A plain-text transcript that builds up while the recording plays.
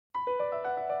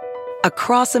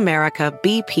Across America,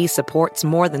 BP supports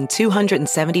more than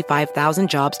 275,000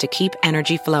 jobs to keep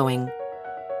energy flowing.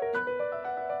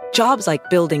 Jobs like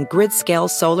building grid-scale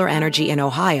solar energy in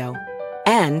Ohio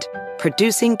and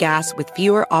producing gas with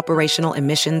fewer operational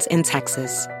emissions in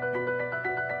Texas.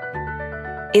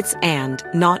 It's and,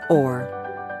 not or.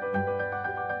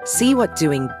 See what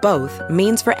doing both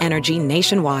means for energy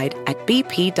nationwide at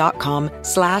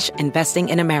bp.com/investing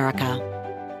in America.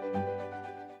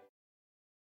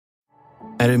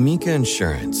 At Amica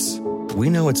Insurance, we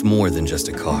know it's more than just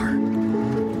a car.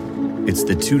 It's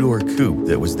the two-door coupe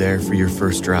that was there for your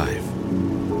first drive,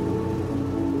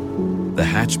 the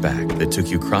hatchback that took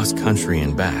you cross-country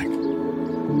and back,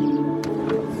 and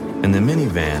the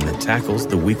minivan that tackles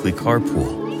the weekly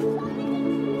carpool.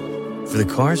 For the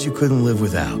cars you couldn't live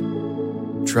without,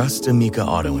 trust Amica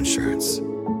Auto Insurance.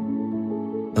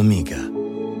 Amica.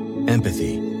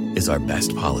 Empathy is our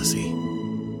best policy.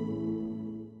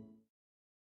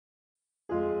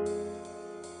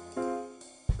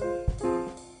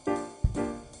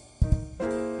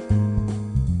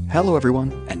 Hello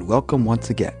everyone, and welcome once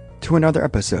again to another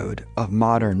episode of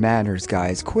Modern Manners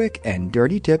Guy's quick and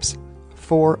dirty tips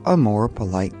for a more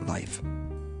polite life.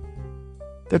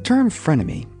 The term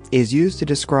frenemy is used to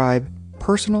describe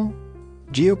personal,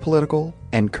 geopolitical,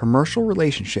 and commercial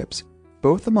relationships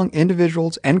both among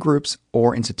individuals and groups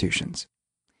or institutions,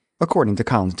 according to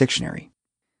Collins Dictionary.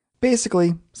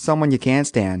 Basically, someone you can't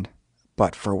stand,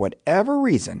 but for whatever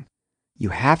reason, you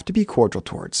have to be cordial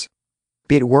towards.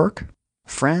 Be it work,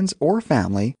 friends, or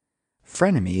family,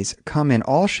 frenemies come in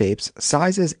all shapes,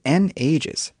 sizes, and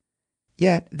ages.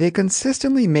 Yet, they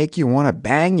consistently make you want to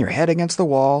bang your head against the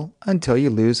wall until you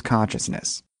lose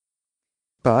consciousness.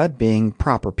 But being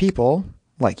proper people,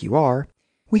 like you are,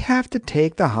 we have to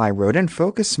take the high road and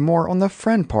focus more on the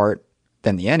friend part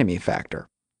than the enemy factor.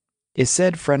 Is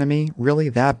said frenemy really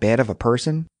that bad of a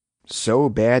person? So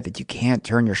bad that you can't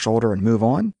turn your shoulder and move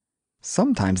on?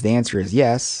 Sometimes the answer is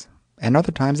yes, and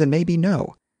other times it may be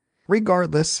no.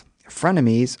 Regardless,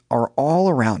 frenemies are all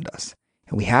around us,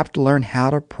 and we have to learn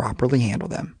how to properly handle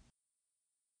them.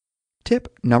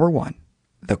 Tip number 1,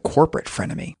 the corporate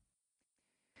frenemy.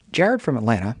 Jared from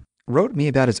Atlanta wrote me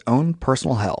about his own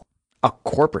personal hell, a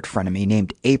corporate frenemy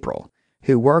named April,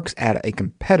 who works at a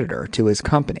competitor to his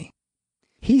company.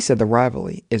 He said the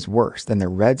rivalry is worse than the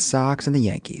Red Sox and the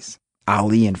Yankees,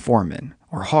 Ali and Foreman,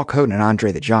 or Hulk Hogan and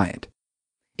Andre the Giant.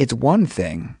 It's one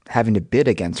thing having to bid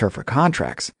against her for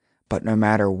contracts, but no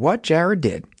matter what Jared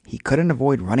did, he couldn't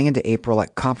avoid running into April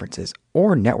at conferences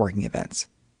or networking events.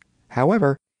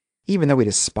 However, even though he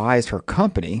despised her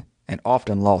company and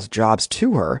often lost jobs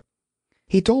to her,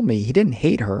 he told me he didn't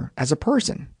hate her as a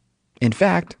person. In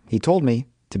fact, he told me,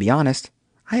 to be honest,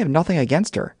 I have nothing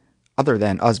against her, other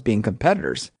than us being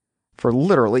competitors, for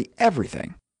literally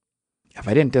everything. If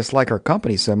I didn't dislike her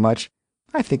company so much,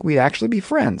 I think we'd actually be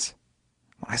friends.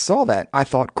 When I saw that, I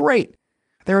thought, great,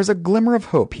 there is a glimmer of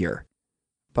hope here.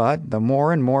 But the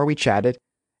more and more we chatted,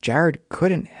 Jared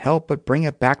couldn't help but bring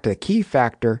it back to the key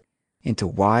factor into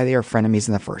why they are frenemies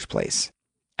in the first place.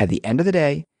 At the end of the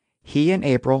day, he and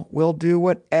April will do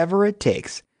whatever it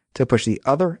takes to push the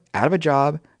other out of a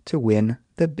job to win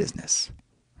the business.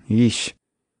 Yeesh.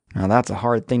 Now that's a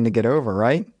hard thing to get over,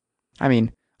 right? I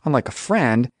mean, unlike a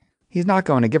friend, he's not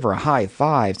going to give her a high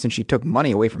five since she took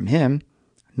money away from him,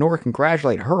 nor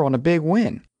congratulate her on a big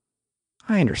win.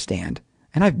 I understand,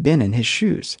 and I've been in his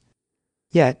shoes.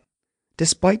 Yet,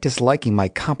 despite disliking my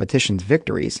competition's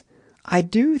victories, I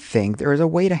do think there is a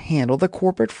way to handle the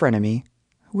corporate frenemy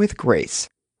with grace,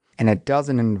 and it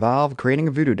doesn't involve creating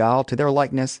a voodoo doll to their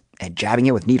likeness and jabbing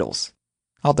it with needles,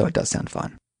 although it does sound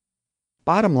fun.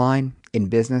 Bottom line, in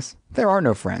business, there are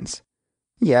no friends.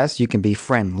 Yes, you can be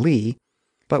friendly,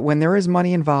 but when there is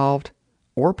money involved,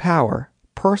 or power,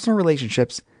 personal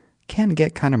relationships can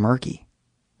get kind of murky.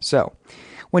 So,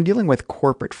 when dealing with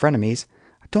corporate frenemies,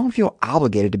 don't feel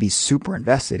obligated to be super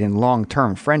invested in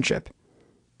long-term friendship.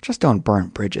 Just don't burn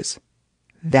bridges.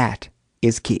 That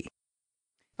is key.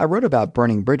 I wrote about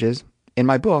burning bridges in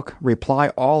my book, Reply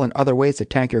All and Other Ways to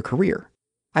Tank Your Career.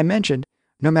 I mentioned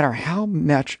no matter how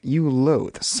much you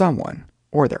loathe someone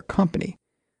or their company,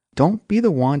 don't be the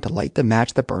one to light the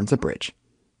match that burns the bridge.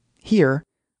 Here,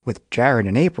 with Jared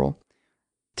and April,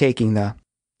 taking the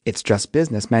it's just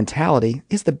business mentality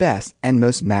is the best and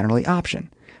most mannerly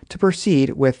option to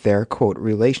proceed with their quote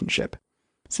relationship,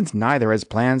 since neither has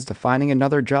plans to finding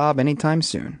another job anytime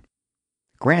soon.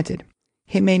 Granted,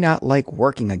 he may not like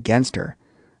working against her,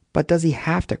 but does he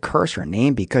have to curse her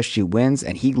name because she wins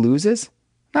and he loses?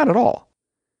 Not at all.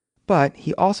 But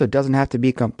he also doesn't have to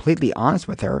be completely honest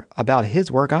with her about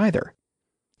his work either.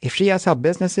 If she asks how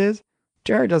business is,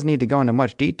 Jared doesn't need to go into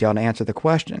much detail to answer the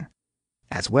question.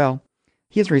 As well,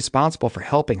 he is responsible for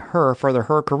helping her further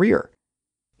her career.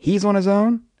 He's on his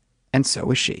own, and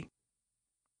so is she.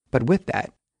 But with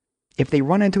that, if they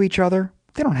run into each other,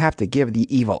 they don't have to give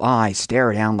the evil eye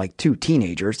stare down like two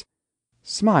teenagers.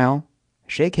 Smile,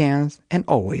 shake hands, and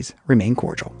always remain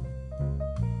cordial.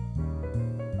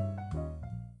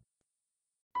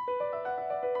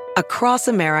 Across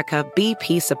America,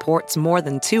 BP supports more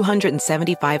than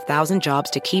 275,000 jobs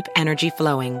to keep energy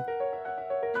flowing.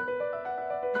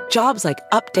 Jobs like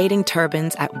updating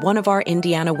turbines at one of our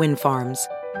Indiana wind farms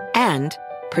and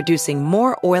producing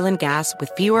more oil and gas with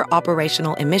fewer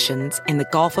operational emissions in the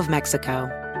Gulf of Mexico.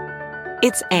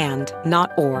 It's and,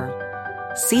 not or.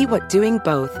 See what doing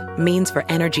both means for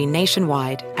energy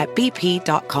nationwide at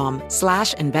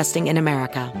bp.com/investing in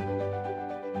America.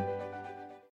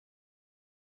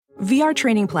 VR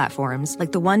training platforms,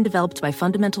 like the one developed by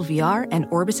Fundamental VR and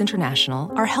Orbis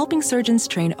International, are helping surgeons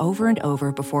train over and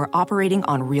over before operating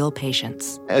on real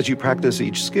patients. As you practice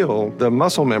each skill, the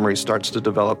muscle memory starts to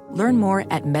develop. Learn more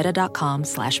at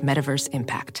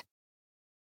meta.com/metaverseimpact.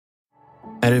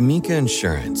 At Amica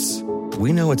Insurance,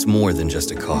 we know it's more than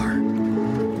just a car.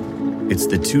 It's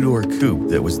the two-door coupe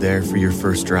that was there for your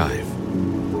first drive.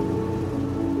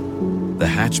 The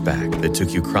hatchback that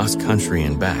took you cross-country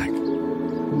and back.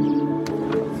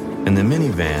 And the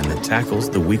minivan that tackles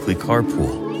the weekly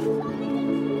carpool.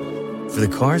 For the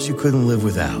cars you couldn't live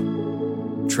without,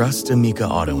 trust Amica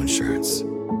Auto Insurance.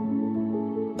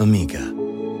 Amica.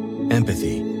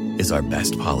 Empathy is our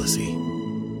best policy.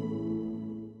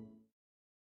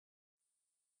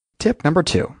 Tip number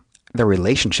 2, the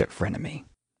relationship frenemy.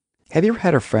 Have you ever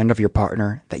had a friend of your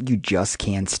partner that you just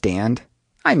can't stand?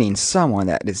 I mean someone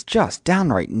that is just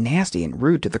downright nasty and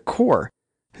rude to the core,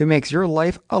 who makes your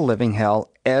life a living hell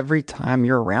every time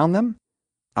you're around them?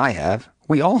 I have.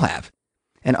 We all have.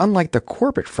 And unlike the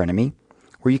corporate frenemy,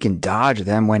 where you can dodge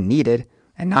them when needed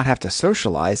and not have to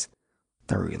socialize,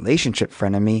 the relationship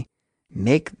frenemy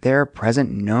make their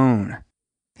presence known.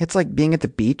 It's like being at the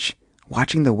beach,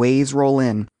 watching the waves roll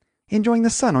in, enjoying the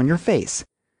sun on your face,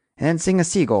 and then seeing a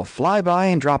seagull fly by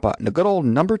and drop a good old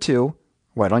number 2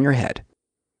 right on your head.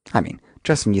 I mean,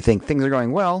 just when you think things are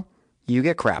going well, you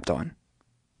get crapped on.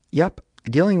 Yup,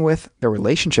 dealing with the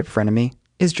relationship frenemy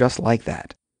is just like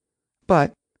that.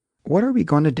 But what are we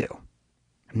going to do?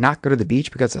 Not go to the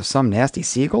beach because of some nasty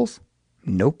seagulls?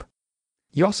 Nope.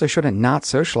 You also shouldn't not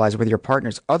socialize with your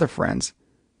partner's other friends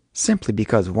simply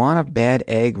because one bad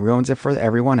egg ruins it for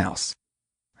everyone else.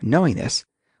 Knowing this,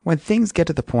 when things get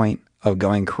to the point of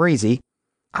going crazy,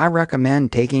 I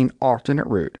recommend taking an alternate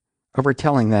route over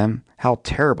telling them how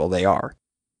terrible they are.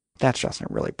 That's just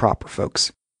not really proper,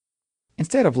 folks.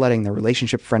 Instead of letting the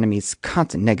relationship frenemy's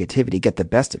constant negativity get the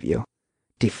best of you,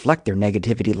 deflect their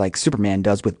negativity like Superman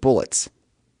does with bullets.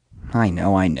 I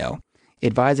know.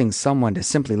 Advising someone to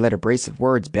simply let abrasive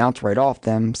words bounce right off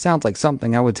them sounds like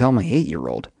something I would tell my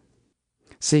 8-year-old.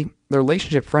 See, the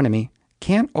relationship frenemy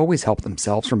can't always help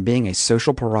themselves from being a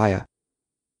social pariah.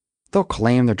 They'll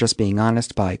claim they're just being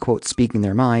honest by, quote, speaking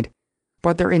their mind,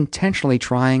 but they're intentionally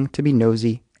trying to be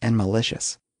nosy and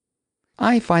malicious.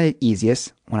 I find it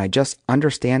easiest when I just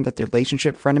understand that the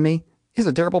relationship frenemy is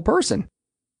a terrible person.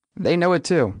 They know it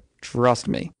too. Trust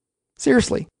me.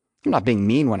 Seriously, I'm not being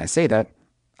mean when I say that.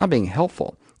 I'm being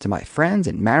helpful to my friends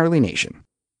in Matterly Nation.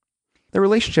 The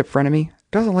relationship frenemy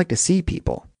doesn't like to see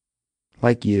people,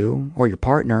 like you or your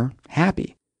partner,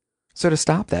 happy. So to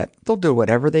stop that, they'll do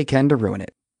whatever they can to ruin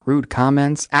it. Rude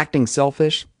comments, acting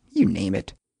selfish, you name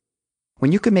it.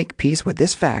 When you can make peace with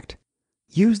this fact,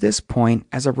 use this point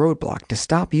as a roadblock to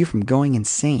stop you from going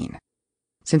insane.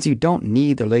 Since you don't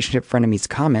need the relationship frenemy's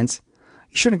comments,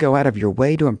 you shouldn't go out of your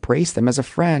way to embrace them as a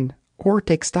friend or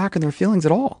take stock in their feelings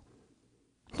at all.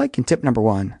 Like in tip number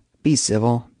 1, be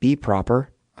civil, be proper,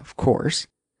 of course,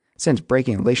 since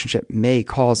breaking a relationship may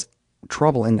cause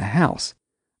trouble in the house,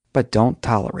 but don't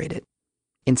tolerate it.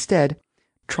 Instead,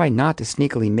 try not to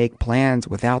sneakily make plans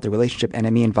without the relationship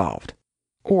enemy involved.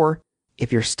 Or,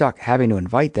 if you're stuck having to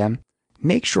invite them,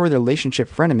 make sure the relationship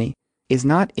frenemy is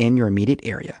not in your immediate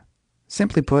area.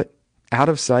 Simply put, out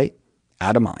of sight,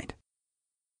 out of mind.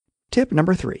 Tip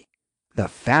number 3, the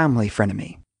family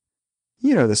frenemy.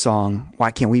 You know the song,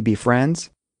 Why Can't We Be Friends?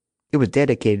 It was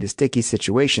dedicated to sticky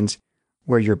situations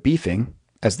where you're beefing,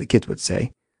 as the kids would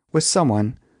say, with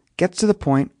someone gets to the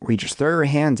point where you just throw your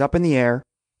hands up in the air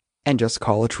and just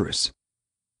call a truce.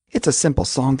 It's a simple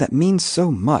song that means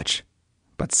so much,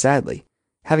 but sadly,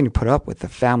 having to put up with the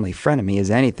family frenemy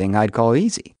is anything I'd call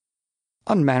easy.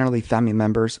 Unmannerly family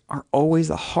members are always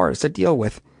the hardest to deal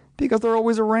with because they're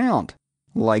always around,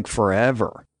 like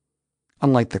forever.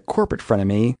 Unlike the corporate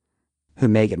frenemy, who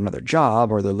may get another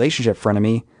job, or the relationship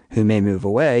frenemy, who may move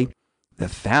away, the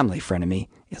family frenemy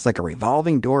is like a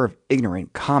revolving door of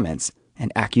ignorant comments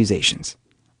and accusations.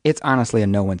 It's honestly a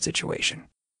no-win situation.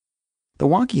 The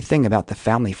wonky thing about the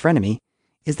family frenemy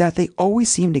is that they always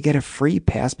seem to get a free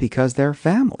pass because they're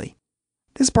family.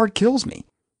 This part kills me.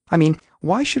 I mean,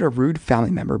 why should a rude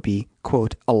family member be,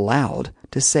 quote, allowed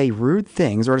to say rude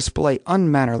things or display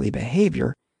unmannerly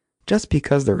behavior just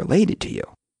because they're related to you?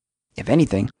 If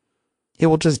anything, it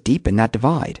will just deepen that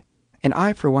divide. And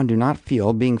I, for one, do not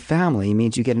feel being family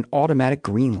means you get an automatic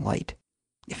green light.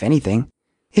 If anything,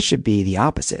 it should be the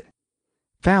opposite.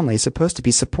 Family is supposed to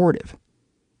be supportive.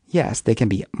 Yes, they can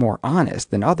be more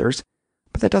honest than others,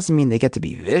 but that doesn't mean they get to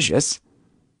be vicious.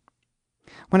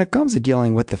 When it comes to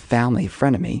dealing with the family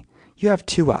frenemy, you have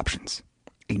two options.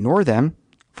 Ignore them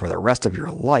for the rest of your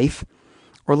life,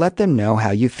 or let them know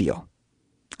how you feel.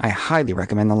 I highly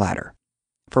recommend the latter.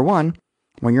 For one,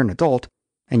 when you're an adult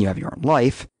and you have your own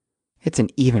life, it's an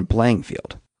even playing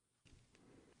field.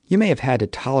 You may have had to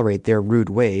tolerate their rude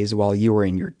ways while you were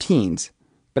in your teens,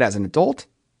 but as an adult,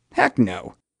 heck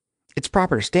no. It's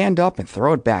proper to stand up and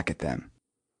throw it back at them.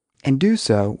 And do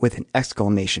so with an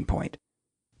exclamation point.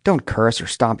 Don't curse or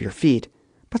stomp your feet,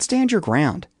 but stand your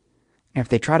ground. And if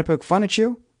they try to poke fun at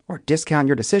you or discount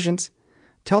your decisions,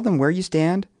 tell them where you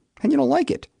stand and you don't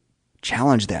like it.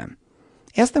 Challenge them.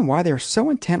 Ask them why they are so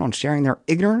intent on sharing their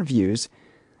ignorant views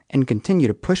and continue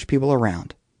to push people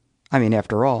around. I mean,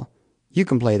 after all, you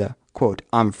can play the, quote,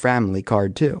 I'm family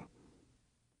card too.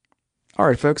 All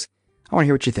right, folks, I want to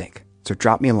hear what you think, so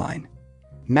drop me a line.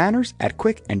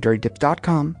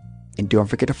 manners@quickanddirtytips.com, and don't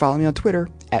forget to follow me on Twitter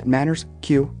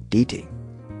 @MannersQDT.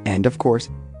 And of course,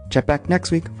 check back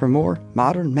next week for more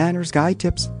modern manners guide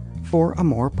tips for a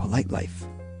more polite life.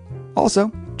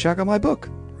 Also, check out my book,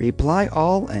 Reply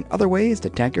All and Other Ways to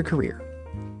Tank Your Career,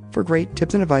 for great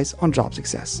tips and advice on job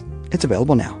success. It's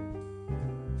available now.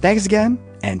 Thanks again,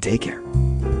 and take care.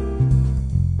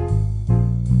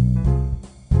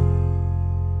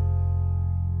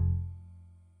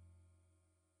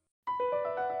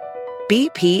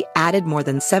 BP added more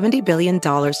than $70 billion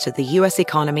to the U.S.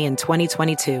 economy in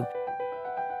 2022.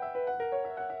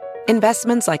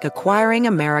 Investments like acquiring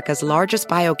America's largest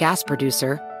biogas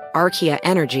producer, Archaea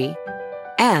Energy,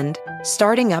 and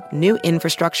starting up new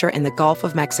infrastructure in the Gulf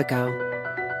of Mexico.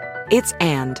 It's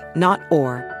and, not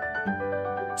or.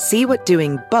 See what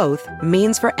doing both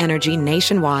means for energy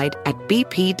nationwide at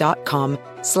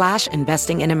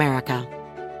bp.com/investing in America.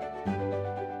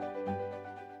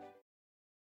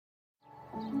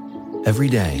 Every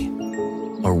day,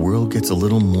 our world gets a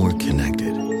little more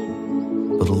connected,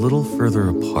 but a little further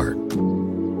apart.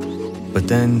 But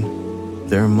then,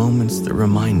 there are moments that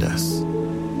remind us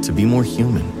to be more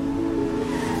human.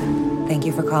 Thank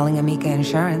you for calling Amica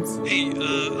Insurance. Hey,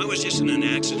 I was just in an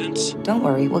accident. Don't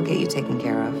worry, we'll get you taken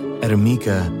care of. At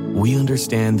Amica, we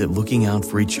understand that looking out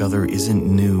for each other isn't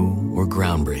new or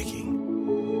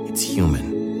groundbreaking. It's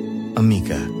human.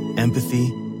 Amica,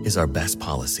 empathy is our best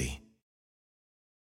policy.